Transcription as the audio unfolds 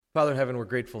Father in heaven, we're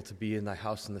grateful to be in thy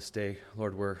house in this day.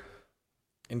 Lord, we're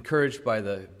encouraged by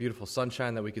the beautiful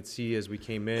sunshine that we could see as we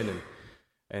came in,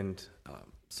 and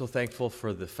so thankful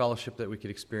for the fellowship that we could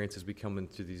experience as we come in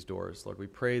through these doors. Lord, we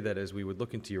pray that as we would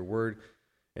look into your word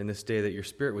in this day, that your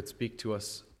Spirit would speak to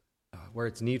us where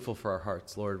it's needful for our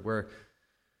hearts, Lord, where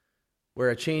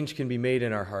a change can be made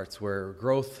in our hearts, where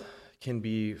growth can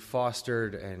be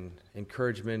fostered and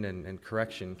encouragement and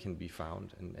correction can be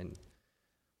found. And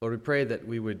Lord, we pray that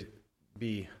we would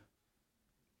be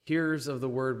hearers of the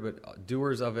word, but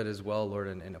doers of it as well, Lord,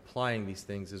 and applying these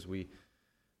things as we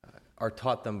are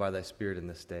taught them by thy Spirit in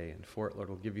this day. And for it, Lord,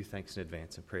 we'll give you thanks in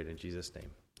advance and pray it in Jesus'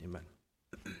 name. Amen.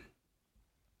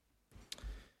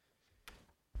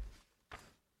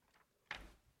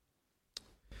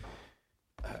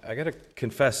 I got to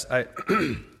confess, I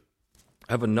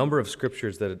have a number of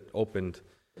scriptures that had opened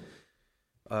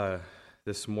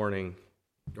this morning,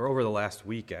 or over the last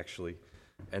week, actually.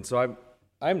 And so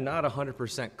I'm not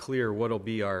 100% clear what will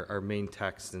be our main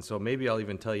text. And so maybe I'll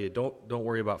even tell you, don't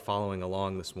worry about following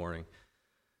along this morning.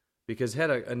 Because had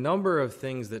a number of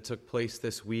things that took place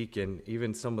this week, and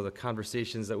even some of the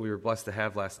conversations that we were blessed to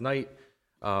have last night,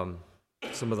 some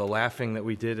of the laughing that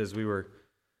we did as we were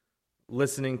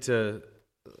listening to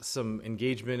some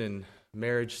engagement and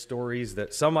marriage stories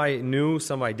that some I knew,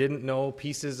 some I didn't know,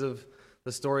 pieces of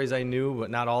the stories I knew, but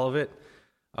not all of it.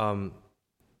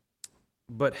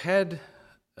 But had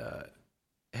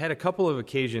a couple of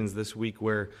occasions this week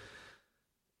where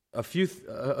a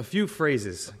few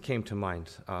phrases came to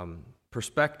mind.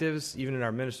 Perspectives, even in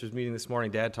our ministers' meeting this morning,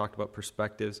 Dad talked about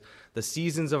perspectives, the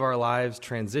seasons of our lives,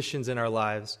 transitions in our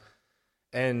lives,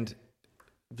 and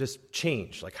just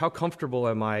change. Like, how comfortable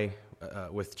am I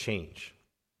with change?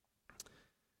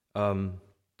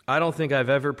 I don't think I've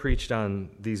ever preached on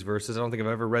these verses. I don't think I've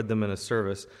ever read them in a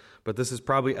service, but this is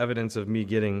probably evidence of me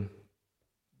getting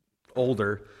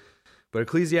older. But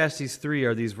Ecclesiastes 3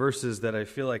 are these verses that I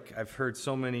feel like I've heard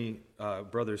so many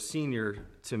brothers senior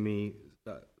to me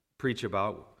preach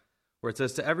about, where it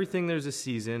says, to everything there's a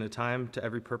season, a time to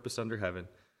every purpose under heaven,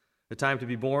 a time to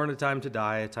be born, a time to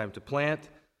die, a time to plant,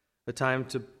 a time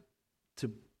to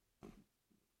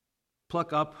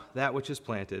pluck up that which is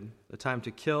planted, a time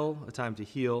to kill, a time to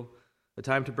heal, a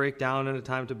time to break down and a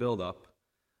time to build up,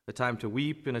 a time to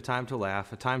weep and a time to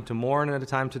laugh, a time to mourn and a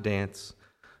time to dance,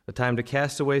 a time to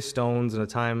cast away stones and a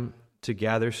time to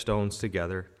gather stones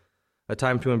together, a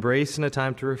time to embrace and a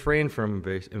time to refrain from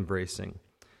embracing,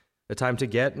 a time to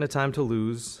get and a time to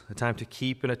lose, a time to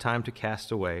keep and a time to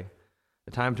cast away,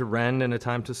 a time to rend and a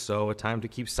time to sow, a time to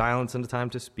keep silence and a time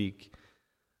to speak,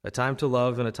 a time to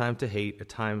love and a time to hate, a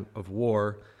time of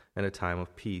war and a time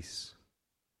of peace.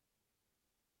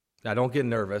 Now, don't get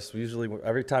nervous. Usually,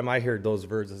 every time I heard those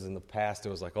verses in the past, it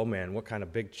was like, oh man, what kind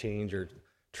of big change or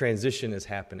transition is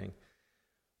happening?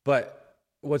 But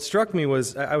what struck me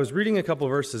was, I was reading a couple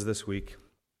verses this week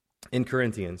in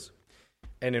Corinthians,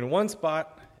 and in one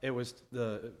spot, it was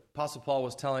the Apostle Paul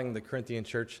was telling the Corinthian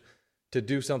church to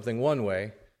do something one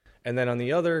way, and then on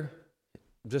the other,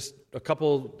 just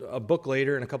a book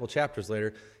later and a couple chapters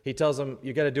later, he tells them,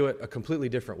 you got to do it a completely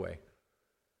different way.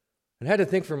 And I had to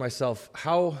think for myself,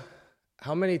 how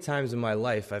many times in my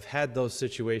life I've had those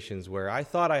situations where I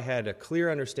thought I had a clear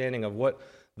understanding of what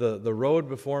the road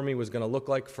before me was going to look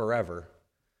like forever.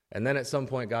 And then at some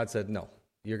point God said, no,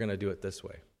 you're going to do it this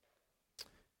way.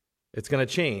 It's going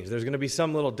to change. There's going to be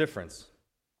some little difference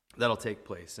that'll take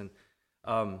place. And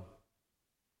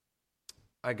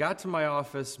I got to my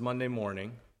office Monday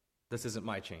morning. This isn't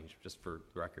my change, just for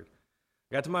the record.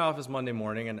 I got to my office Monday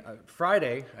morning, and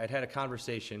Friday,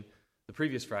 the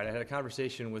previous Friday, I had a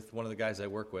conversation with one of the guys I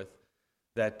work with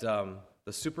that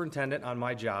the superintendent on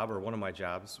my job, or one of my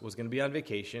jobs, was going to be on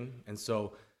vacation. And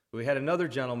so we had another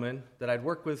gentleman that I'd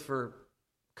worked with for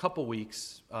a couple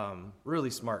weeks,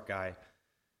 really smart guy,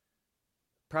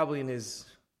 probably in his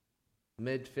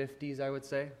mid-50s, I would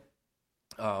say,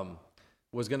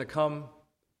 was going to come.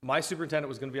 My superintendent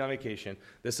was going to be on vacation.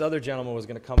 This other gentleman was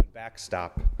going to come and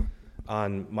backstop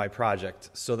on my project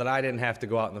so that I didn't have to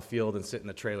go out in the field and sit in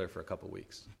the trailer for a couple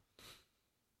weeks.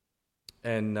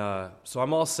 And so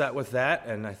I'm all set with that,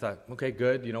 and I thought, okay,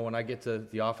 good. You know, when I get to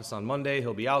the office on Monday,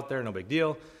 he'll be out there, no big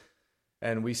deal.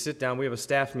 And we sit down. We have a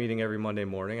staff meeting every Monday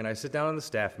morning, and I sit down in the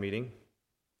staff meeting,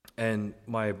 and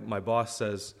my boss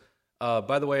says,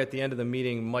 by the way, at the end of the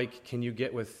meeting, Mike, can you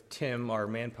get with Tim, our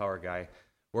manpower guy?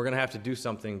 We're going to have to do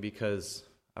something because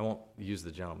I won't use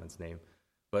the gentleman's name,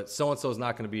 but so-and-so is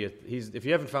not going to be, if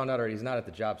you haven't found out already, he's not at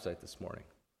the job site this morning.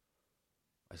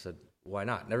 I said, why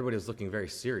not? And everybody was looking very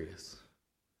serious.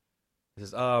 He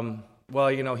says, well,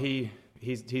 you know,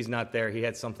 he's not there. He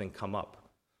had something come up.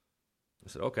 I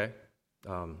said, okay,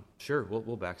 sure,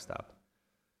 we'll backstop.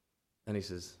 And he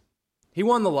says, he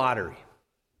won the lottery.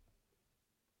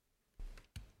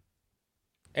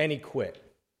 And he quit.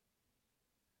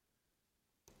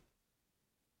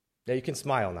 Yeah, you can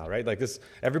smile now, right? Like this,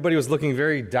 everybody was looking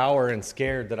very dour and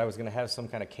scared that I was going to have some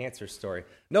kind of cancer story.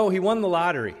 No, he won the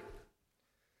lottery.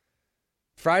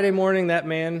 Friday morning, that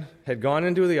man had gone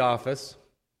into the office.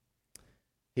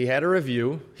 He had a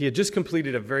review. He had just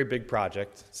completed a very big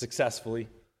project successfully,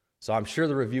 so I'm sure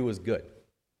the review was good.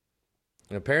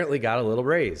 And apparently got a little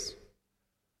raise.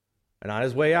 And on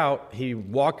his way out,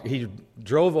 he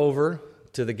drove over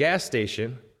to the gas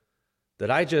station that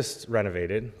I just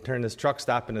renovated, turned this truck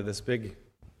stop into this big,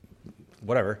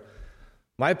 whatever,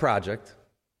 my project,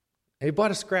 and he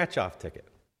bought a scratch-off ticket.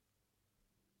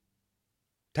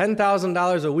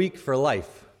 $10,000 a week for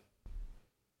life.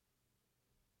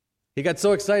 He got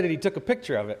so excited he took a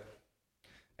picture of it,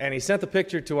 and he sent the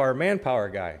picture to our manpower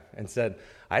guy and said,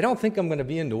 I don't think I'm going to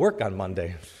be into work on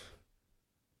Monday.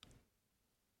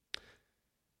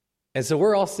 And so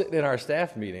we're all sitting in our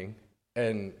staff meeting,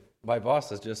 and my boss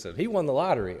has just said, he won the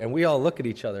lottery. And we all look at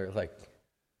each other like,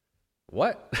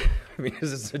 what? I mean,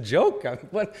 is this a joke? I mean,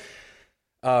 what?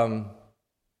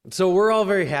 So we're all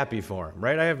very happy for him,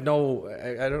 right? I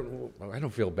don't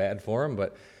feel bad for him,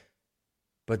 but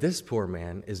this poor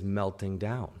man is melting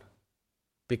down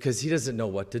because he doesn't know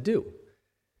what to do.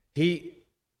 He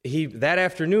that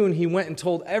afternoon, he went and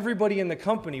told everybody in the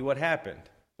company what happened.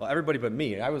 Well, everybody but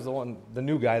me. I was the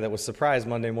new guy that was surprised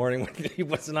Monday morning when he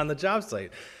wasn't on the job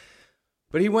site.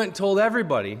 But he went and told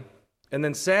everybody, and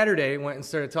then Saturday went and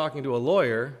started talking to a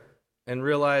lawyer and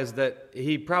realized that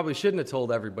he probably shouldn't have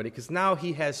told everybody because now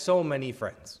he has so many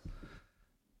friends.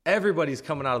 Everybody's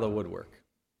coming out of the woodwork.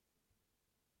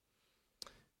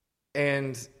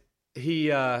 And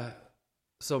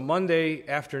so Monday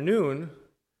afternoon,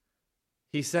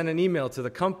 he sent an email to the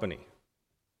company,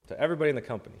 to everybody in the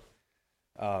company.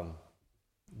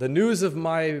 The news of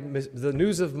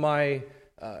my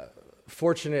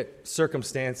fortunate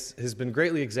circumstance has been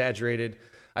greatly exaggerated.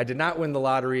 I did not win the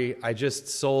lottery. I just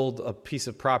sold a piece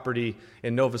of property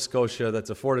in Nova Scotia that's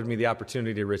afforded me the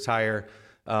opportunity to retire.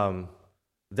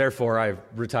 Therefore, I've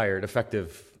retired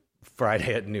effective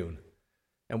Friday at noon.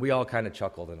 And we all kind of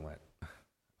chuckled and went,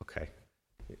 okay,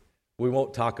 we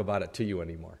won't talk about it to you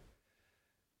anymore.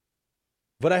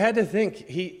 But I had to think,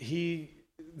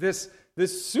 this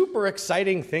super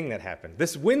exciting thing that happened,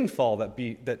 this windfall that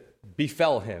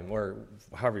befell him, or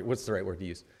however, what's the right word to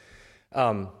use,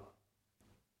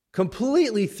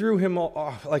 completely threw him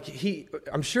off.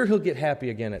 I'm sure he'll get happy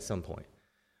again at some point.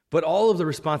 But all of the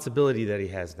responsibility that he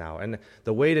has now, and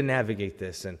the way to navigate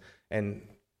this, and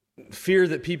fear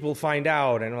that people find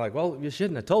out, and we're like, well, you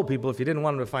shouldn't have told people if you didn't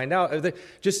want them to find out.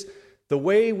 Just the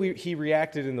way he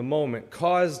reacted in the moment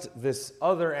caused this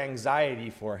other anxiety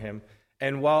for him.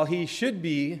 And while he could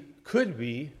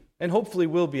be, and hopefully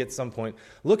will be at some point,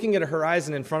 looking at a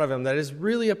horizon in front of him that is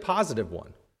really a positive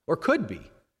one, or could be,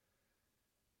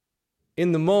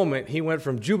 in the moment, he went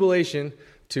from jubilation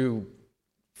to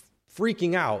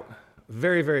freaking out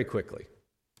very, very quickly.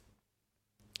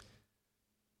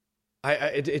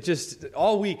 It just,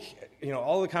 all week,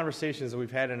 all the conversations that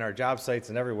we've had in our job sites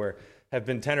and everywhere have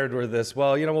been tenured with this,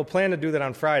 well, we'll plan to do that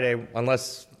on Friday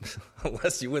unless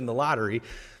you win the lottery,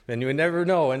 and you would never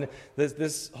know. And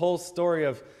this whole story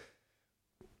of,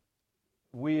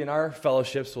 we in our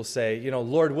fellowships will say,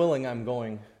 Lord willing, I'm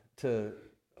going to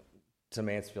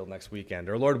Mansfield next weekend,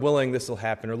 or Lord willing, this will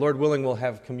happen, or Lord willing, we'll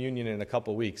have communion in a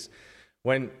couple weeks.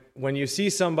 When you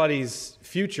see somebody's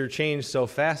future change so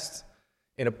fast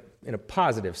in a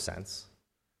positive sense,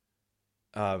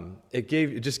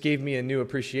 it just gave me a new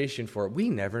appreciation for it. We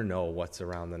never know what's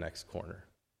around the next corner.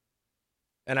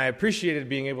 And I appreciated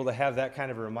being able to have that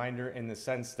kind of a reminder in the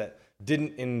sense that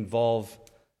didn't involve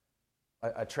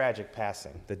a tragic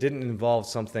passing, that didn't involve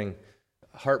something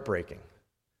heartbreaking.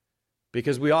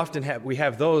 Because we've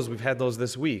had those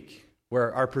this week,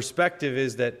 where our perspective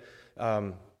is that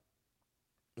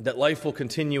life will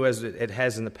continue as it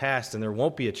has in the past, and there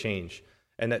won't be a change,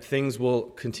 and that things will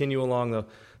continue along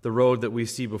the road that we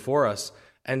see before us,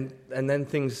 and then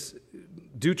things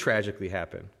do tragically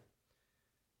happen.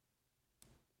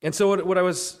 And so what I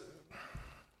was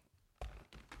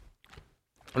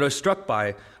struck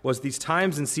by was these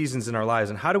times and seasons in our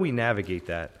lives, and how do we navigate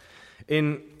that?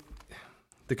 In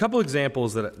the couple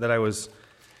examples that I was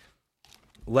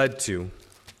led to,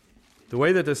 the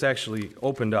way that this actually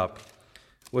opened up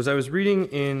was I was reading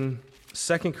in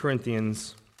 2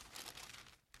 Corinthians.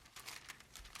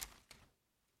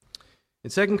 In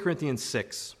 2 Corinthians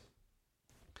 6,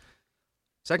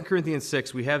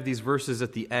 we have these verses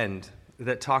at the end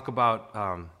that talk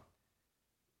about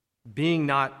being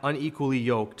not unequally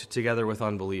yoked together with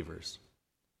unbelievers.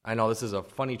 I know this is a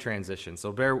funny transition,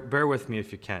 so bear with me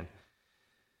if you can.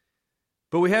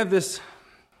 But we have this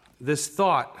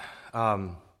thought,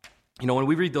 when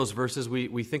we read those verses,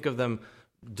 we think of them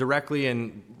directly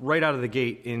and right out of the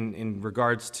gate in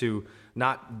regards to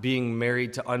not being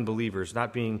married to unbelievers,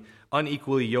 not being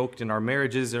unequally yoked in our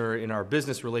marriages or in our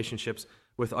business relationships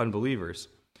with unbelievers.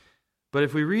 But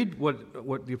if we read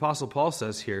what the Apostle Paul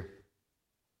says here,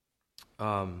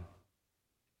 in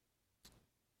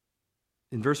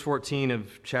verse 14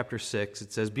 of chapter 6,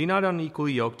 it says, "Be not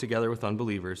unequally yoked together with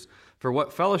unbelievers, for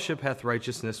what fellowship hath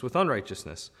righteousness with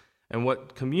unrighteousness? And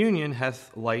what communion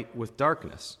hath light with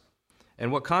darkness?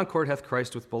 And what concord hath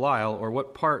Christ with Belial? Or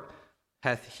what part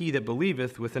hath he that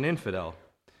believeth with an infidel?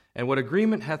 And what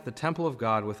agreement hath the temple of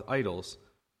God with idols?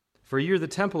 For ye are the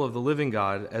temple of the living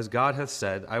God, as God hath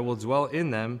said, I will dwell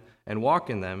in them and walk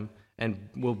in them, and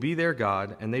will be their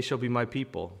God, and they shall be my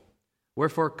people.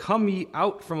 Wherefore come ye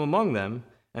out from among them,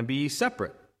 and be ye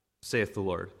separate, saith the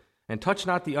Lord, and touch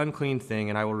not the unclean thing,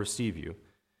 and I will receive you,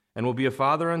 and will be a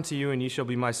father unto you, and ye shall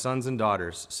be my sons and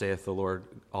daughters, saith the Lord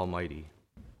Almighty."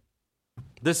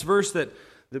 This verse that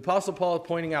the Apostle Paul is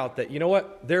pointing out that, you know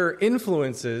what, there are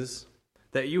influences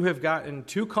that you have gotten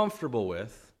too comfortable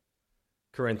with,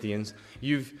 Corinthians.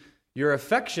 Your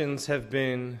affections have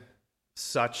been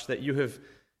such that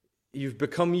you've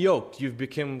become yoked, you've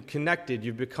become connected,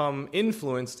 you've become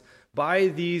influenced by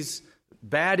these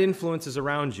bad influences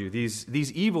around you,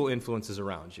 these evil influences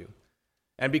around you.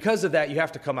 And because of that, you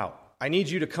have to come out. I need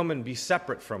you to come and be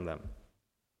separate from them.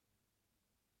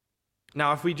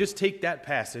 Now, if we just take that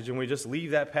passage and we just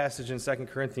leave that passage in 2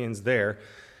 Corinthians there,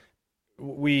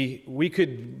 we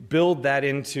could build that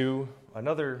into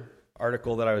another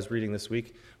article that I was reading this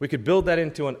week. We could build that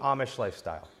into an Amish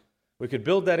lifestyle. We could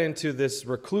build that into this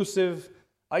reclusive,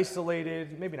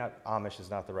 isolated, maybe not Amish is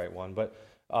not the right one, but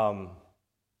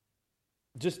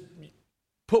just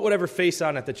put whatever face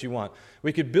on it that you want.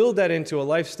 We could build that into a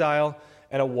lifestyle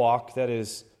and a walk that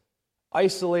is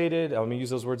isolated, let me use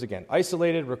those words again,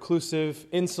 isolated, reclusive,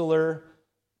 insular,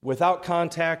 without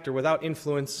contact or without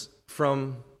influence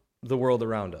from the world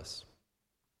around us.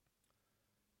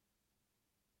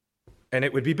 And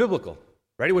it would be biblical,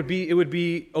 right? It would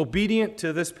be obedient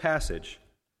to this passage.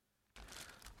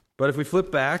 But if we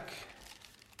flip back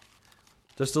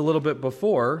just a little bit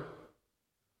before,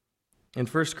 in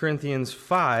 1 Corinthians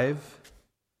 5,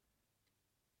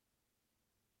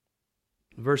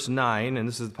 verse 9, and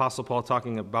this is the Apostle Paul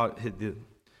talking about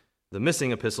the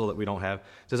missing epistle that we don't have.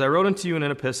 It says, "I wrote unto you in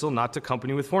an epistle not to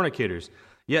company with fornicators,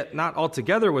 yet not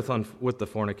altogether with the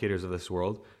fornicators of this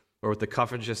world, or with the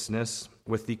covetous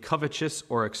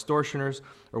or extortioners,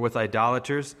 or with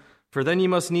idolaters, for then ye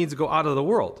must needs go out of the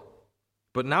world.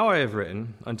 But now I have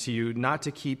written unto you not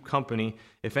to keep company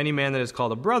if any man that is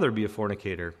called a brother be a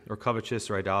fornicator, or covetous,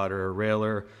 or idolater, or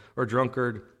railer, or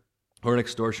drunkard, or an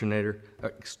extortioner.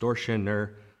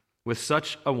 With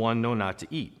such a one know not to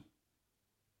eat."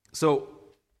 So,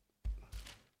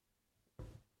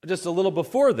 just a little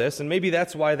before this, and maybe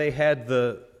that's why they had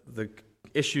the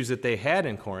issues that they had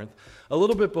in Corinth, a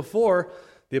little bit before,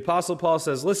 the Apostle Paul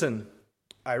says, "Listen,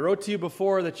 I wrote to you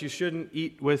before that you shouldn't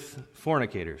eat with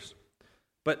fornicators."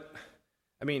 But,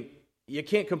 you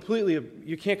can't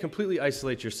completely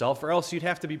isolate yourself, or else you'd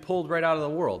have to be pulled right out of the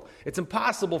world. It's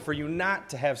impossible for you not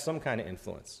to have some kind of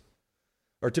influence,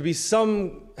 or to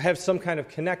have some kind of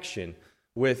connection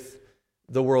with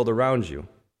the world around you.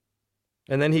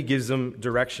 And then he gives them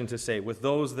direction to say, with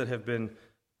those that have been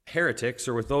heretics,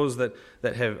 or with those that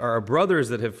are brothers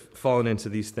that have fallen into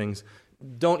these things,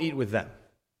 don't eat with them.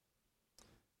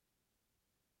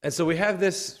 And so we have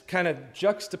this kind of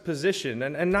juxtaposition,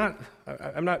 and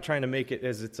I'm not trying to make it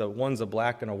as one's a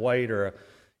black and a white, or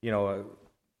a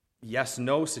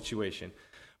yes-no situation.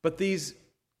 But these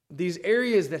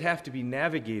areas that have to be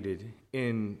navigated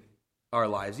in our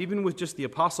lives, even with just the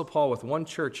Apostle Paul with one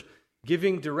church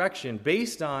giving direction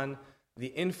based on the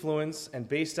influence and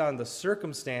based on the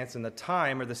circumstance and the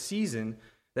time or the season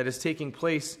that is taking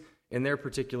place in their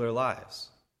particular lives.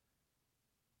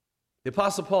 The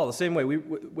Apostle Paul, the same way,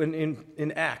 when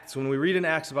in Acts, when we read in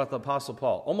Acts about the Apostle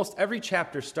Paul, almost every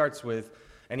chapter starts with,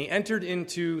 "And he entered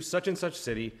into such and such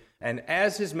city, and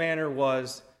as his manner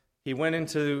was, he went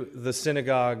into the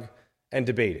synagogue and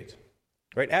debated."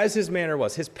 Right? As his manner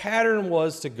was. His pattern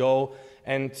was to go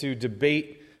and to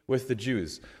debate with the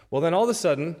Jews. Well, then all of a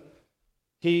sudden,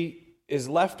 he is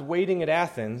left waiting at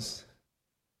Athens,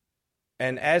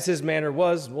 and as his manner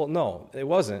was, well, no, it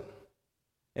wasn't.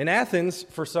 In Athens,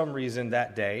 for some reason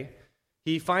that day,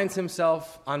 he finds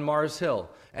himself on Mars Hill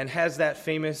and has that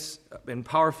famous and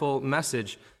powerful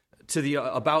message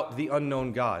about the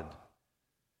unknown God.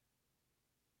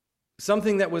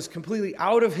 Something that was completely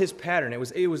out of his pattern.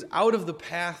 It was out of the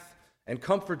path and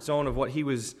comfort zone of what he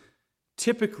was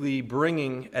typically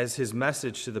bringing as his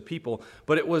message to the people,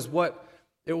 but it was what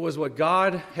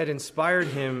God had inspired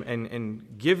him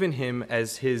and given him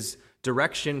as his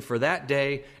direction for that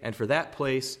day and for that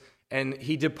place, and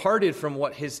he departed from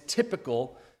what his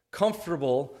typical,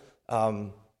 comfortable,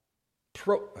 I'm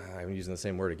using the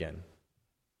same word again.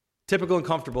 Typical and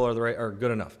comfortable are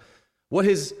good enough. What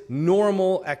his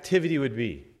normal activity would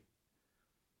be.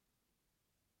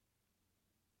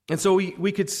 And so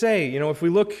we could say, if we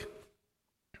look,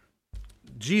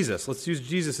 Jesus, let's use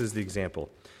Jesus as the example.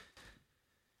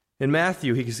 In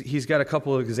Matthew, he's got a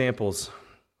couple of examples.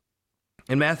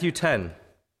 In Matthew 10,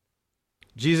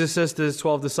 Jesus says to his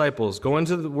 12 disciples,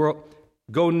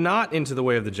 Go not into the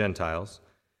way of the Gentiles,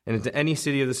 and into any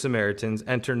city of the Samaritans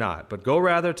enter not, but go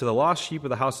rather to the lost sheep of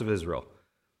the house of Israel.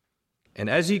 And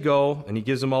as ye go, and he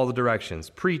gives them all the directions,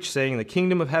 preach, saying, The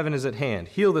kingdom of heaven is at hand.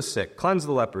 Heal the sick, cleanse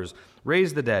the lepers,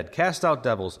 raise the dead, cast out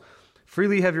devils.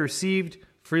 Freely have you received,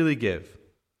 freely give.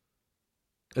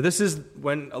 This is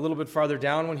when, a little bit farther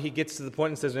down, when he gets to the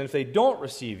point and says, And if they don't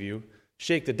receive you,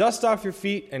 shake the dust off your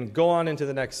feet and go on into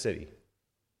the next city.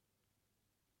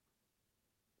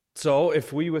 So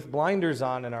if we, with blinders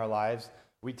on in our lives,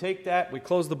 we take that, we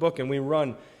close the book, and we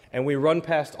run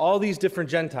past all these different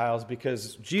Gentiles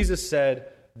because Jesus said,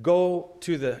 Go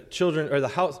to the children of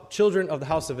the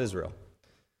house of Israel.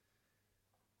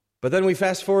 But then we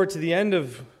fast forward to the end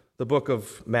of the book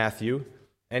of Matthew,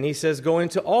 and he says, Go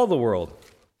into all the world.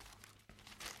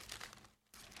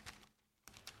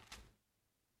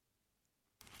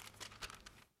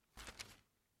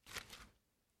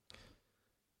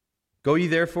 Go ye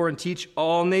therefore and teach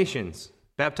all nations,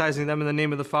 baptizing them in the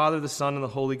name of the Father, the Son, and the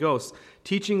Holy Ghost,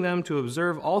 teaching them to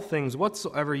observe all things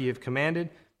whatsoever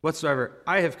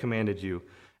I have commanded you.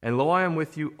 And lo, I am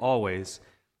with you always,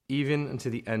 even unto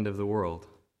the end of the world.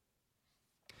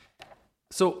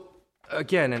 So,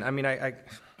 again, and I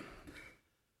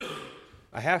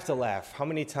have to laugh. How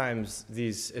many times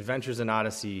these Adventures in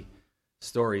Odyssey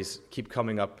stories keep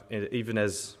coming up, even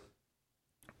as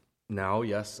now,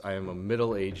 yes, I am a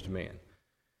middle-aged man.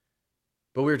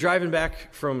 But we were driving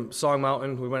back from Song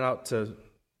Mountain. We went out to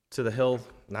the hill,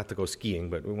 not to go skiing,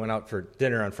 but we went out for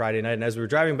dinner on Friday night. And as we were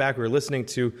driving back, we were listening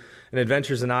to an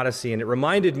Adventures in Odyssey, and it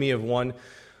reminded me of one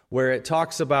where it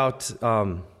talks about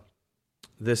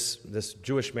this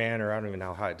Jewish man, or I don't even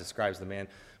know how it describes the man,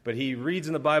 but he reads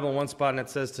in the Bible in one spot, and it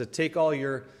says to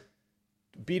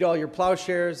beat all your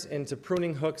plowshares into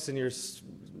pruning hooks and your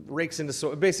rakes into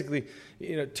soil. Basically,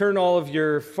 turn all of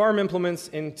your farm implements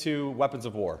into weapons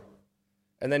of war.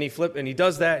 And then he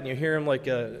does that, and you hear him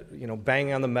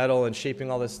banging on the metal and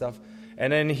shaping all this stuff.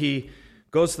 And then he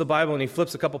goes to the Bible and he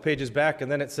flips a couple pages back,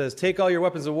 and then it says, take all your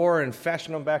weapons of war and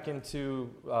fashion them back into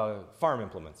farm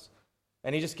implements.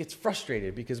 And he just gets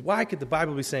frustrated because why could the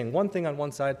Bible be saying one thing on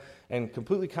one side and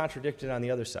completely contradict it on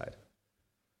the other side?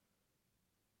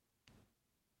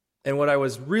 And what I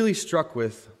was really struck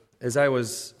with as I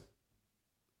was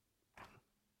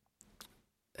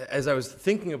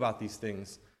thinking about these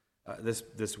things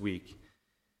this week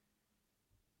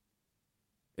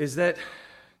is that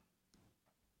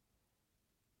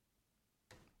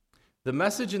the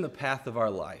message and the path of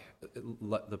our life,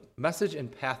 the message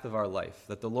and path of our life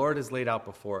that the Lord has laid out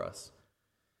before us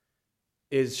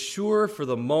is sure for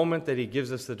the moment that he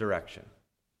gives us the direction.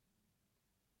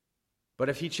 But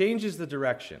if he changes the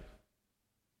direction,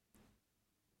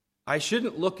 I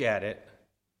shouldn't look at it.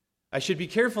 I should be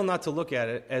careful not to look at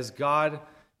it as God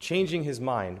changing his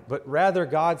mind, but rather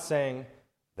God saying,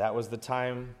 that was the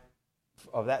time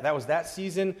of that was that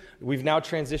season. We've now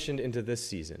transitioned into this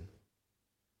season.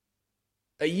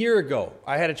 A year ago,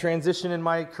 I had a transition in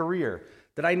my career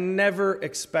that I never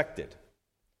expected.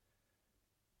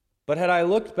 But had I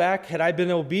looked back, had I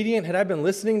been obedient, had I been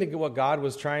listening to what God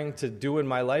was trying to do in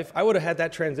my life, I would have had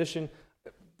that transition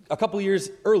a couple years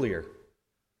earlier.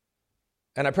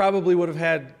 And I probably would have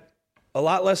had a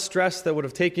lot less stress that would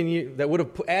have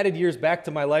added years back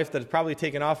to my life that had probably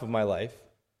taken off of my life.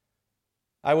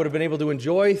 I would have been able to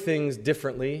enjoy things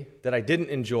differently that I didn't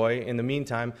enjoy in the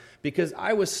meantime because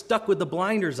I was stuck with the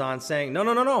blinders on saying,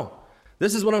 no,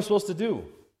 this is what I'm supposed to do.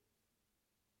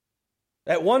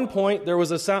 At one point, there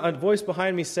was a voice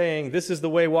behind me saying, this is the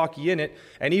way, walk ye in it.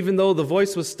 And even though the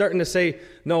voice was starting to say,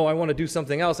 no, I want to do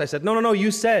something else, I said, no,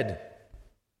 you said.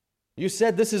 You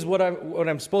said this is what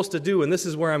I'm supposed to do, and this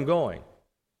is where I'm going.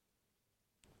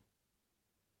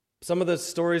 some of the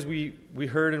stories we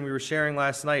heard and we were sharing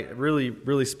last night really,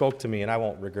 really spoke to me, and I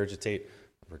won't regurgitate,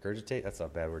 that's not a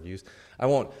bad word to use. I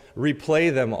won't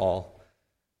replay them all.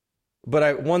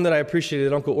 But one that I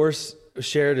appreciated Uncle Urs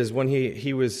shared is when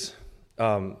he was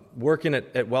working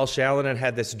at Welsh Allen and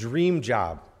had this dream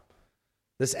job,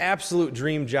 this absolute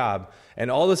dream job. And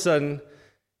all of a sudden,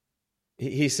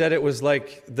 he said it was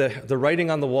like the writing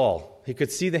on the wall. He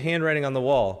could see the handwriting on the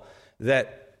wall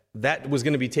that was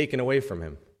going to be taken away from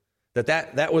him,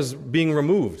 that was being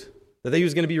removed, that he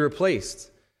was going to be replaced.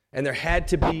 And there had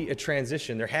to be a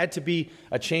transition. There had to be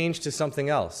a change to something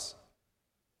else.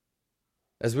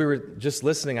 As we were just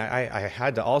listening, I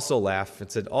had to also laugh and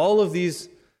said, all of these,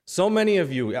 so many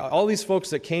of you, all these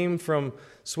folks that came from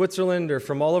Switzerland or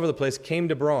from all over the place came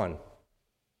to Braun.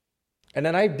 And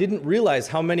then I didn't realize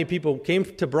how many people came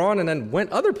to Braun and then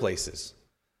went other places.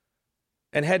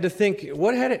 And had to think,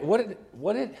 what did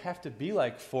it have to be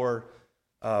like for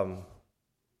Uncle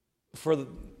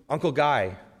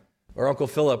Guy or Uncle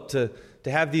Philip to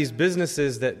have these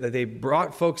businesses that they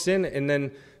brought folks in and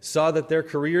then saw that their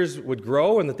careers would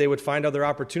grow and that they would find other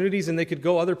opportunities and they could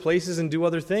go other places and do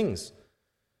other things.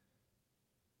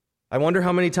 I wonder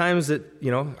how many times that,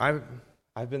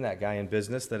 I've been that guy in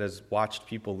business that has watched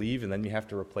people leave and then you have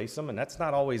to replace them, and that's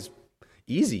not always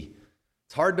easy.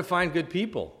 It's hard to find good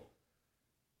people.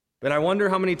 But I wonder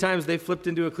how many times they flipped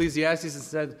into Ecclesiastes and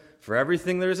said, for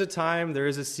everything there is a time, there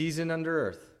is a season under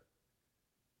earth.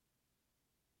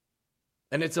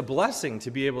 And it's a blessing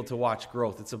to be able to watch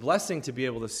growth. It's a blessing to be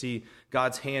able to see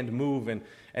God's hand move and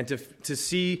to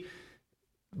see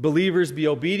believers be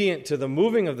obedient to the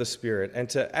moving of the Spirit and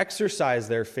to exercise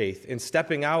their faith in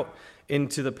stepping out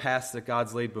into the paths that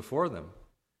God's laid before them.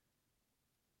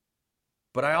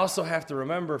 But I also have to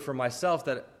remember for myself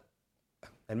that,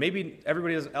 and maybe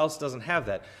everybody else doesn't have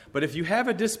that, but if you have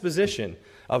a disposition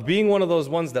of being one of those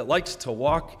ones that likes to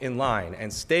walk in line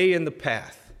and stay in the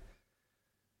path,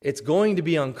 it's going to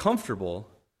be uncomfortable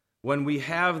when we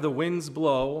have the winds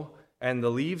blow and the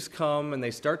leaves come and they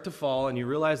start to fall and you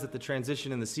realize that the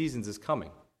transition in the seasons is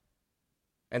coming.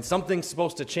 And something's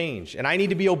supposed to change, and I need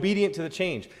to be obedient to the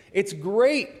change. It's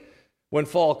great when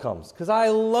fall comes, because I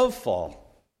love fall.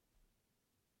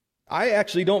 I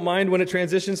actually don't mind when it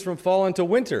transitions from fall into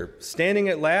winter. Standing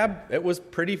at it was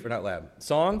pretty fun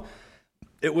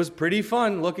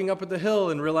looking up at the hill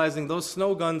and realizing those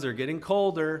snow guns are getting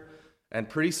colder. And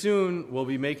pretty soon, we'll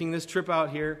be making this trip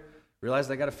out here.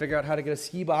 Realized I got to figure out how to get a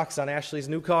ski box on Ashley's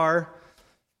new car,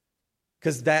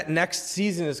 because that next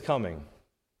season is coming.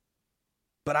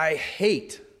 But I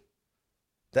hate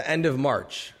the end of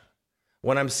March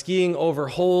when I'm skiing over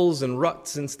holes and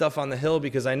ruts and stuff on the hill,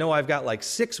 because I know I've got like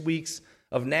 6 weeks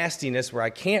of nastiness where I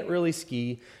can't really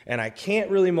ski and I can't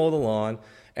really mow the lawn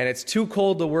and it's too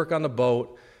cold to work on the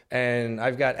boat. And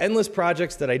I've got endless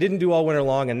projects that I didn't do all winter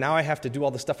long, and now I have to do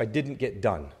all the stuff I didn't get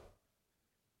done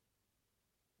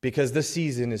because the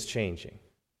season is changing.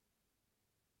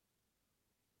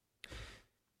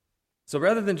 So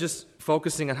rather than just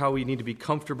focusing on how we need to be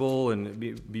comfortable and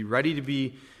be ready to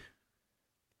be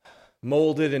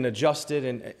molded and adjusted,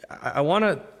 and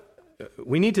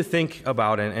we need to think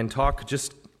about and talk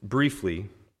just briefly,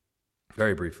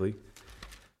 very briefly.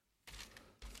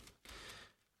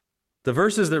 The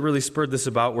verses that really spurred this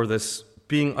about were this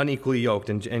being unequally yoked,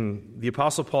 and the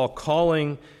Apostle Paul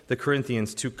calling the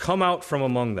Corinthians to come out from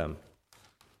among them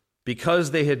because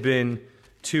they had been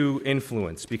too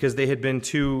influenced, because they had been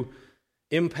too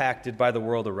impacted by the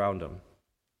world around them.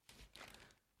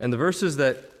 And the verses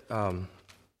that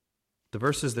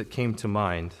came to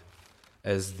mind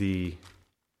as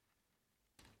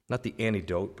not the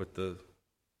antidote, but the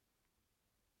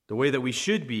way that we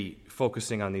should be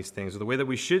focusing on these things, or the way that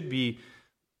we should be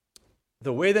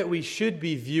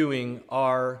viewing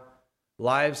our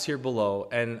lives here below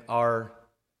and our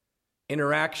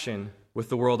interaction with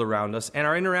the world around us and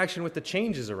our interaction with the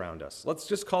changes around us. Let's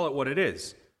just call it what it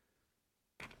is.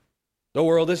 The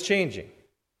world is changing.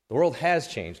 The world has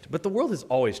changed, but the world has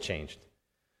always changed.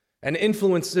 And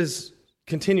influences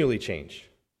continually change.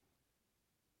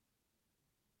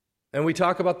 And we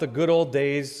talk about the good old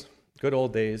days,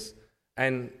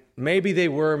 and maybe they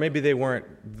were, maybe they weren't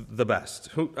the best.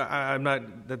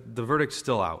 The verdict's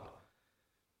still out.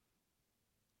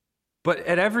 But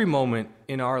at every moment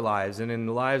in our lives and in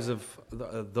the lives of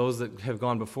those that have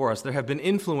gone before us, there have been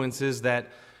influences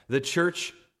that the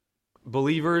church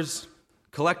believers,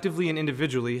 collectively and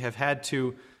individually, have had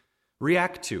to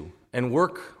react to and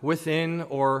work within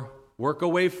or work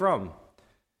away from.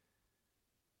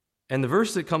 And the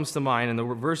verse that comes to mind, and the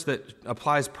verse that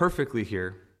applies perfectly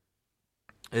here,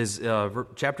 is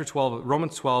chapter 12,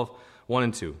 Romans 12, 1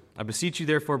 and 2. I beseech you,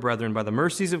 therefore, brethren, by the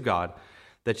mercies of God,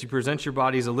 that you present your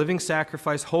bodies a living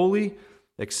sacrifice, holy,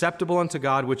 acceptable unto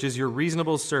God, which is your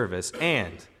reasonable service.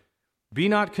 And be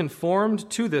not conformed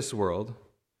to this world,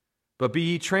 but be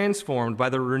ye transformed by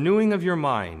the renewing of your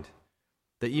mind,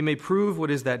 that ye may prove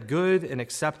what is that good and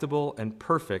acceptable and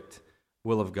perfect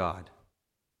will of God.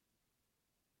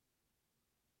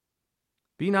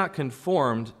 Be not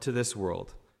conformed to this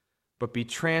world, but be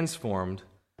transformed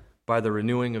by the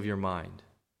renewing of your mind.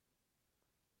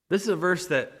 This is a verse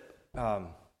that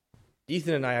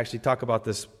Ethan and I actually talk about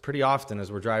this pretty often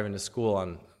as we're driving to school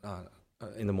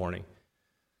in the morning.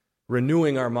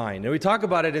 Renewing our mind. And we talk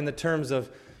about it in the terms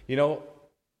of,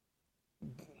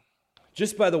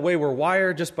 just by the way we're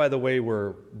wired, just by the way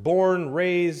we're born,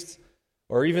 raised,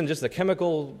 or even just the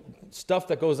chemical stuff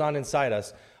that goes on inside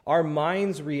us, our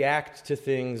minds react to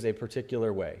things a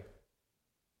particular way.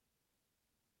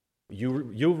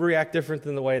 You react different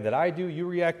than the way that I do.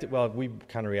 We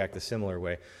kind of react a similar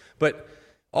way. But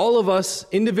all of us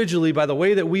individually, by the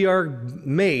way that we are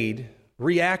made,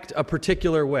 react a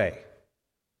particular way.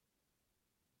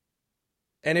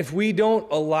 And if we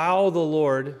don't allow the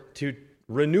Lord to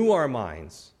renew our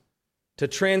minds, to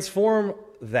transform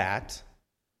that,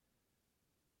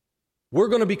 we're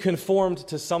going to be conformed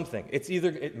to something.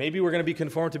 Maybe we're going to be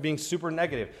conformed to being super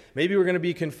negative. Maybe we're going to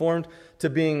be conformed to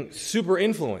being super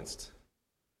influenced.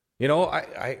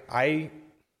 I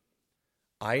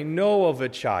know of a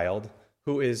child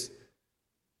who is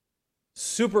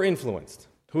super influenced,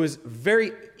 who is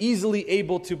very easily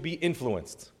able to be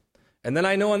influenced. And then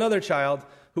I know another child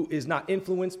who is not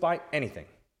influenced by anything.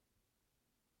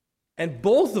 And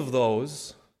both of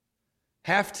those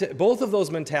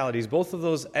mentalities, both of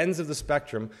those ends of the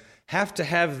spectrum, have to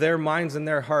have their minds and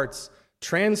their hearts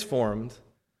transformed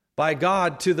by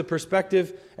God to the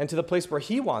perspective and to the place where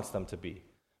He wants them to be.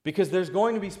 Because there's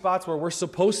going to be spots where we're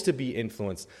supposed to be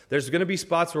influenced. There's going to be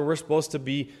spots where we're supposed to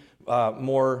be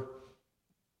more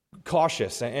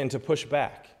cautious and to push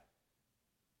back.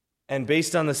 And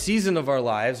based on the season of our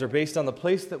lives, or based on the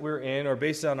place that we're in, or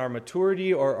based on our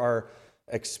maturity or our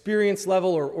experience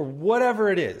level, or whatever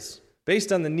it is,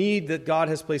 based on the need that God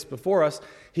has placed before us,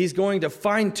 He's going to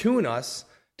fine-tune us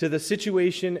to the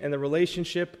situation and the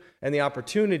relationship and the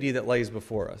opportunity that lays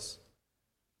before us.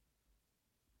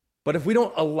 But if we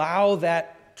don't allow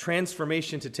that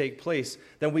transformation to take place,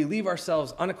 then we leave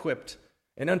ourselves unequipped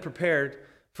and unprepared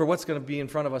for what's going to be in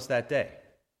front of us that day.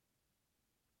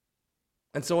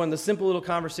 And so in the simple little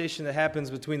conversation that happens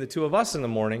between the two of us in the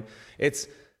morning,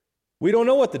 we don't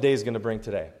know what the day is going to bring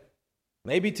today.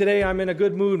 Maybe today I'm in a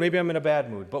good mood, maybe I'm in a bad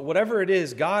mood. But whatever it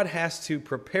is, God has to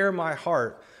prepare my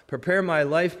heart, prepare my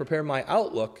life, prepare my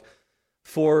outlook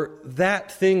for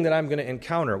that thing that I'm going to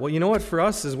encounter. Well, you know what? For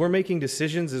us, as we're making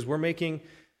decisions, as we're making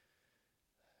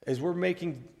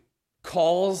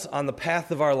calls on the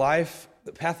path of our life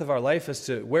as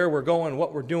to where we're going,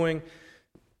 what we're doing,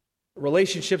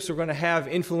 relationships we're going to have,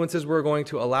 influences we're going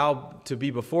to allow to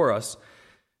be before us,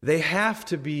 they have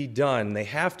to be done. They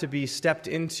have to be stepped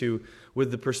into with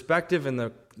the perspective and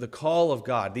the call of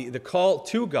God, the call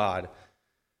to God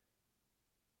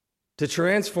to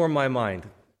transform my mind,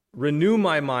 renew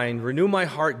my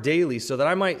heart daily so that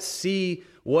I might see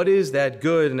what is that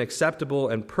good and acceptable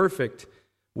and perfect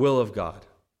will of God.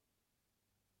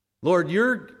 Lord,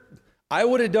 I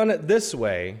would have done it this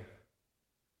way.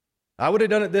 I would have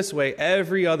done it this way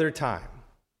every other time.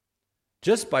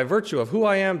 Just by virtue of who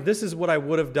I am, this is what I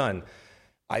would have done.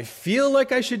 I feel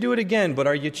like I should do it again, but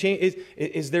are you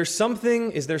is there some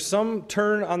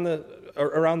turn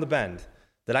around the bend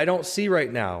that I don't see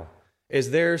right now? Is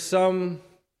there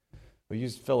we'll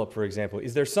use Philip for example,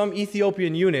 is there some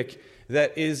Ethiopian eunuch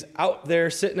that is out there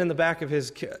sitting in the back of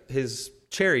his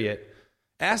chariot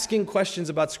asking questions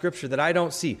about Scripture that I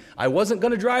don't see? I wasn't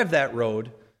going to drive that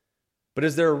road, but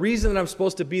is there a reason that I'm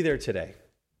supposed to be there today?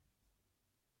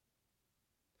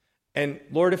 And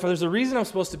Lord, if there's a reason I'm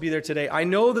supposed to be there today, I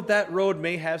know that road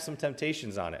may have some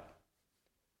temptations on it.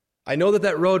 I know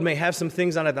that road may have some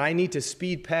things on it that I need to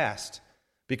speed past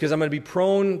because I'm going to be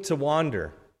prone to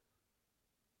wander.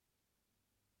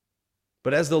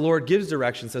 But as the Lord gives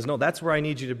direction, says, no, that's where I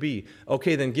need you to be.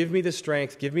 Okay, then give me the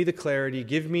strength, give me the clarity,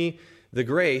 give me the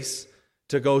grace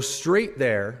to go straight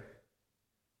there,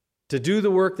 to do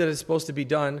the work that is supposed to be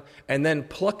done, and then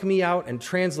pluck me out and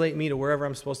translate me to wherever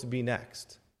I'm supposed to be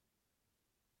next.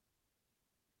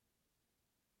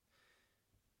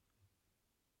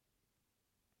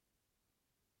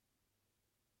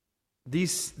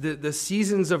 The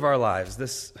seasons of our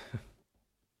lives,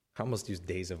 I almost use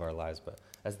days of our lives, but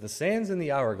as the sands in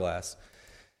the hourglass,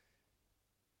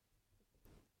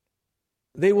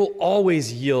 they will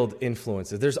always yield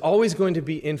influences. There's always going to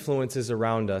be influences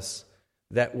around us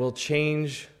that will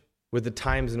change with the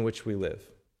times in which we live.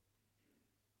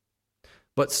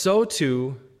 But so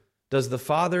too does the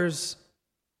Father's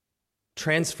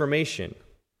transformation.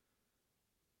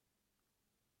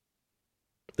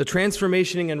 The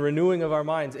transformation and renewing of our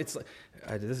minds. It's like,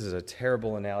 this is a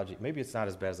terrible analogy. Maybe it's not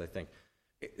as bad as I think.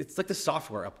 It's like the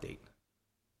software update.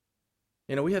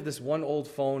 We have this one old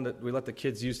phone that we let the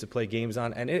kids use to play games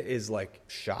on, and it is like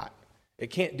shot. It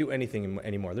can't do anything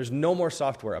anymore. There's no more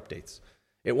software updates.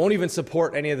 It won't even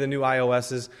support any of the new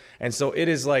iOSs, and so it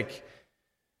is like,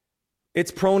 it's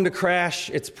prone to crash.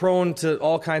 It's prone to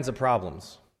all kinds of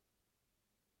problems.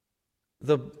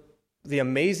 The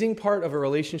amazing part of a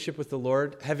relationship with the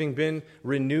Lord, having been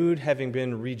renewed, having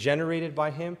been regenerated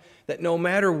by Him, that no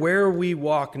matter where we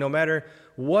walk, no matter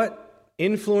what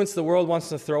influence the world wants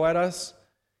to throw at us,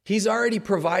 He's already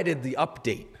provided the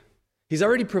update. He's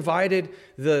already provided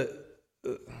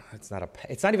it's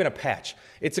not even a patch.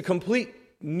 It's a complete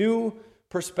new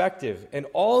perspective and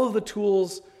all of the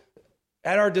tools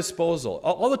at our disposal,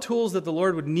 all the tools that the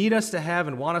Lord would need us to have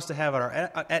and want us to have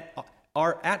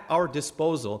are at our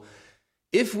disposal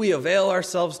if we avail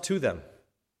ourselves to them.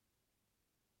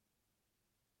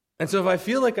 And so if I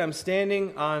feel like I'm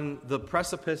standing on the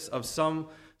precipice of some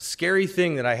scary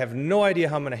thing that I have no idea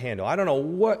how I'm going to handle, I don't know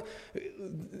what,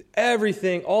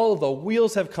 everything, all of the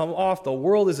wheels have come off, the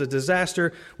world is a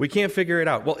disaster, we can't figure it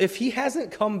out. Well, if He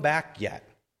hasn't come back yet,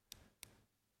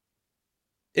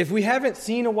 if we haven't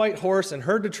seen a white horse and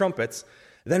heard the trumpets,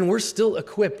 then we're still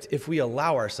equipped if we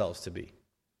allow ourselves to be.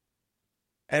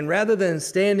 And rather than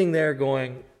standing there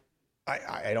going,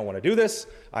 I don't want to do this,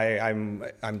 I'm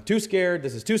too scared,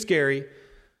 this is too scary,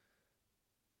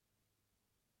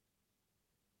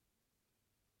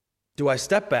 do I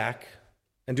step back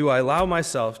and do I allow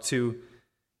myself to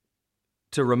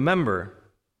remember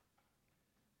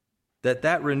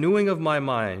that renewing of my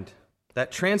mind,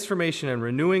 that transformation and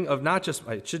renewing of not just,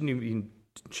 it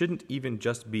shouldn't even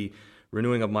just be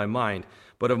renewing of my mind,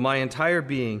 but of my entire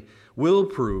being, will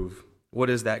prove what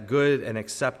is that good and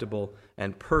acceptable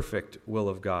and perfect will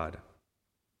of God.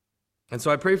 And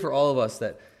so I pray for all of us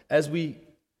that as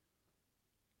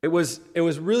it was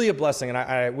really a blessing,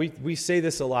 and we say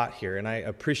this a lot here, and I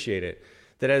appreciate it,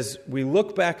 that as we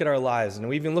look back at our lives, and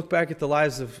we even look back at the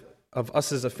lives of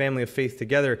us as a family of faith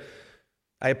together,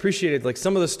 I appreciated like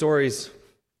some of the stories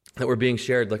that were being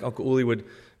shared. Like Uncle Uli would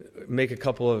make a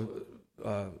couple of,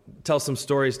 tell some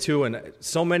stories too, and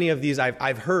so many of these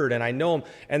I've heard and I know them,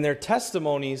 and they're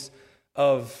testimonies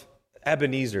of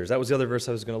Ebenezer's. That was the other verse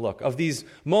I was going to look. Of these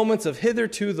moments of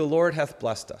hitherto the Lord hath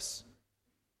blessed us.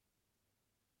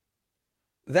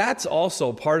 That's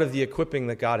also part of the equipping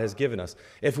that God has given us.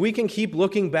 If we can keep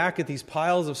looking back at these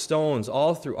piles of stones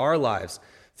all through our lives,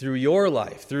 through your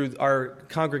life, through our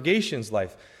congregation's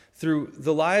life, through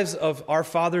the lives of our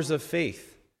fathers of faith,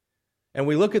 and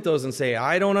we look at those and say,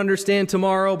 I don't understand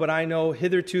tomorrow, but I know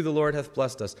hitherto the Lord hath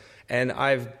blessed us, and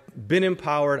I've been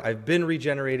empowered, I've been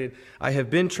regenerated, I have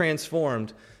been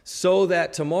transformed, so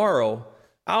that tomorrow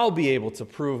I'll be able to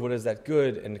prove what is that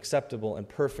good and acceptable and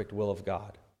perfect will of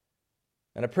God.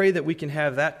 And I pray that we can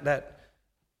have that.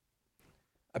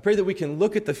 I pray that we can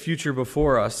look at the future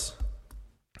before us,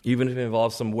 even if it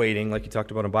involves some waiting, like you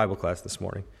talked about in Bible class this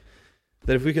morning.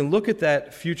 That if we can look at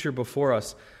that future before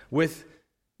us with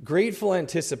grateful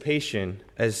anticipation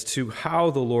as to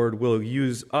how the Lord will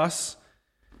use us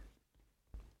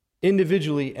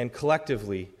individually and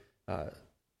collectively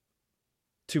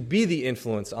to be the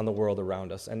influence on the world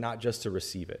around us and not just to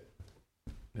receive it.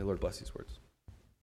 May the Lord bless these words.